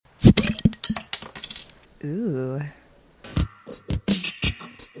Ooh.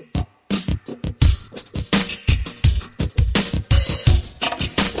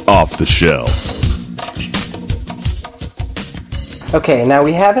 Off the shelf. Okay, now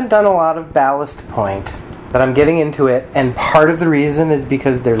we haven't done a lot of Ballast Point, but I'm getting into it, and part of the reason is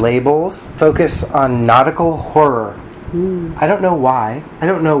because their labels focus on nautical horror. Ooh. I don't know why. I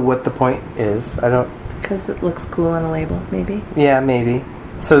don't know what the point is. Because it looks cool on a label, maybe? Yeah, maybe.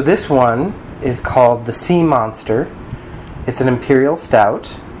 So this one is called the Sea Monster. It's an imperial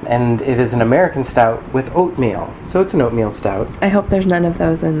stout, and it is an American stout with oatmeal. So it's an oatmeal stout. I hope there's none of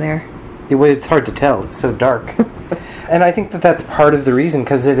those in there. It's hard to tell. It's so dark. And I think that that's part of the reason,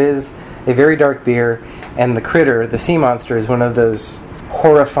 because it is a very dark beer, and the critter, the sea monster, is one of those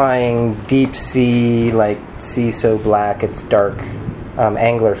horrifying deep sea, like sea so black it's dark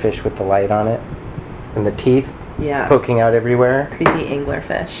anglerfish with the light on it, and the teeth poking out everywhere. Creepy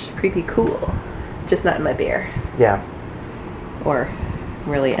anglerfish. Creepy cool. Just not in my beer. Yeah. Or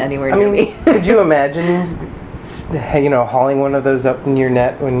really anywhere near me. Could you imagine, hauling one of those up in your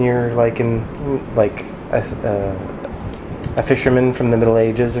net when you're like in a fisherman from the Middle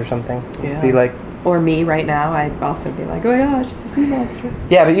Ages or something? Yeah. Be like, or me right now, I'd also be like, oh my gosh, it's a sea monster.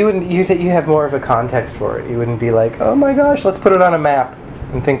 Yeah, but you wouldn't. You have more of a context for it. You wouldn't be like, oh my gosh, let's put it on a map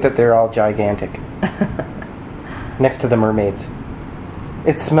and think that they're all gigantic next to the mermaids.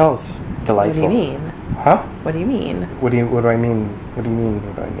 It smells delightful. What do you mean? Huh? What do you mean? What do I mean? What do you mean?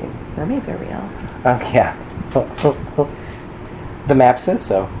 What do I mean? Mermaids are real. Yeah. The map says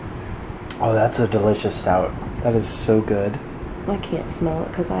so. Oh, that's a delicious stout. That is so good. I can't smell it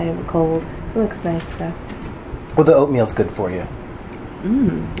because I have a cold. It looks nice though. Well, the oatmeal's good for you.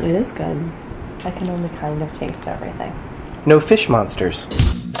 It is good. I can only kind of taste everything. No fish monsters.